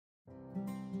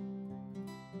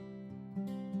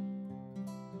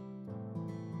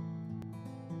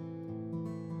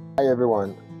Hi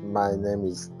everyone, my name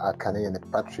is Akanyinene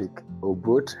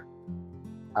Obot.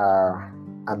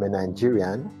 I'm a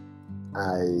Nigerian.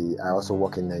 I also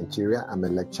work in Nigeria. I'm a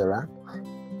lecturer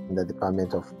in the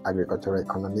Department of Agricultural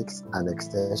Economics and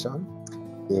Extension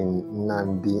in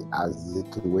Nnamdi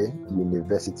Azikiwe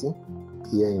University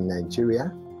here in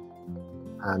Nigeria.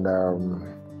 And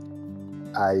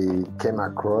I came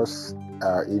across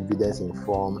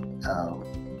evidence-informed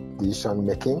decision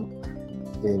making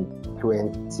in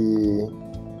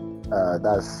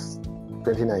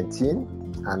 2019,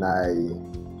 and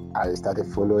I started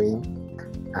following,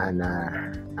 and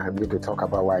I'm going to talk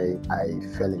about why I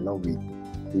fell in love with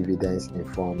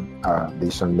evidence-informed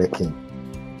decision making.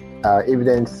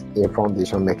 Evidence-informed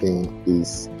decision making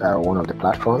is one of the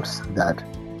platforms that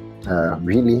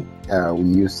really we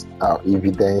use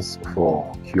evidence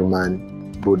for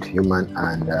both human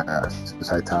and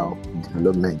societal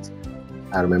development.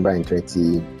 I remember in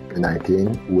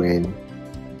 2019 when we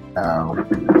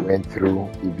went through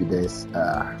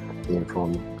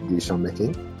evidence-informed decision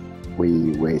making.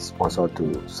 We were sponsored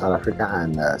to South Africa,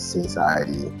 and since I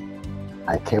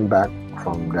came back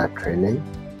from that training,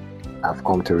 I've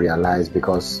come to realize,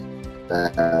 because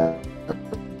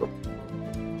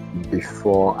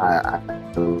before I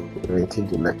went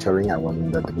into lecturing, I was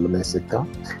in the development sector,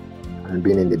 and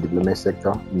being in the development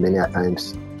sector, many a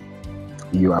times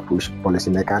you approach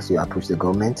policymakers, you approach the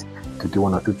government to do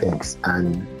one or two things.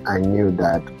 And I knew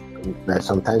that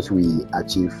sometimes we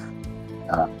achieve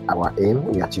our aim,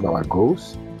 we achieve our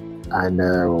goals. And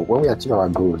when we achieve our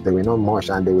goals, there were not much,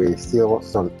 and there were still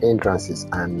some hindrances.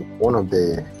 And one of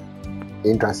the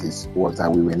hindrances was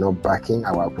that we were not backing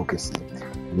our advocacy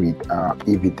with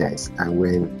evidence. And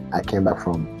when I came back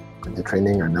from the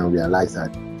training, and now realized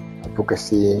that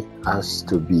advocacy has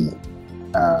to be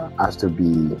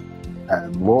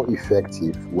more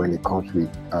effective when it comes with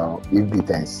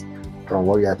evidence. From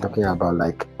what we are talking about,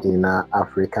 like in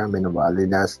Africa, many of our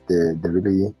leaders, they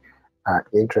really are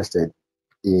interested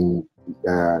in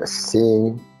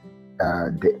seeing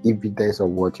the evidence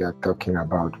of what you are talking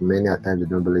about. Many a times they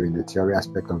don't believe in the theory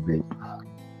aspect of it.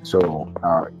 So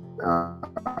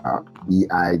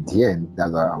EIDM,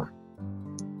 that's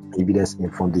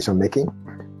evidence-informed decision making,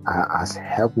 has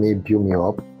helped me build me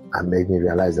up and make me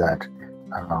realize that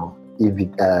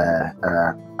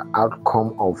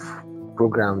outcome of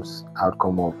programs,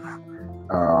 outcome of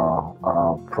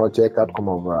project, outcome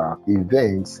of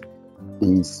events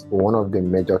is one of the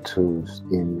major tools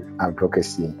in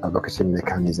advocacy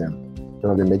mechanism.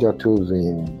 One of the major tools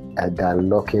in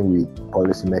dialoguing with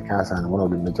policymakers, and one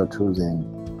of the major tools in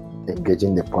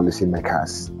engaging the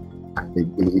policymakers.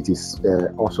 It is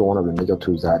also one of the major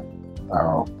tools that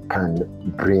can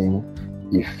bring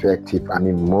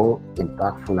more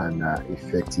impactful and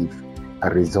effective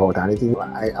result. And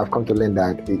I've come to learn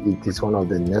that it is one of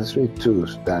the necessary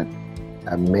tools that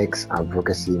makes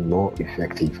advocacy more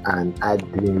effective. And I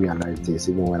didn't realize this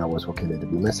even when I was working in the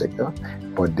development sector.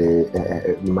 But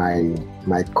my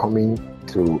coming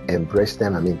to embrace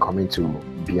them, coming to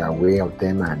be aware of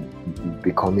them and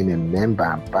becoming a member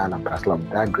and part and parcel of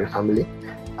that great family,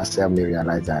 has helped me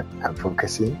realize that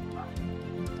advocacy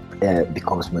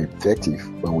becomes more effective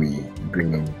when we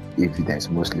bring in evidence,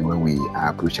 mostly when we are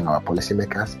approaching our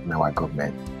policymakers and our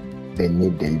government. They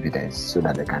need the evidence so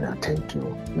that they can attend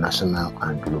to national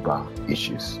and global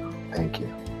issues. Thank you.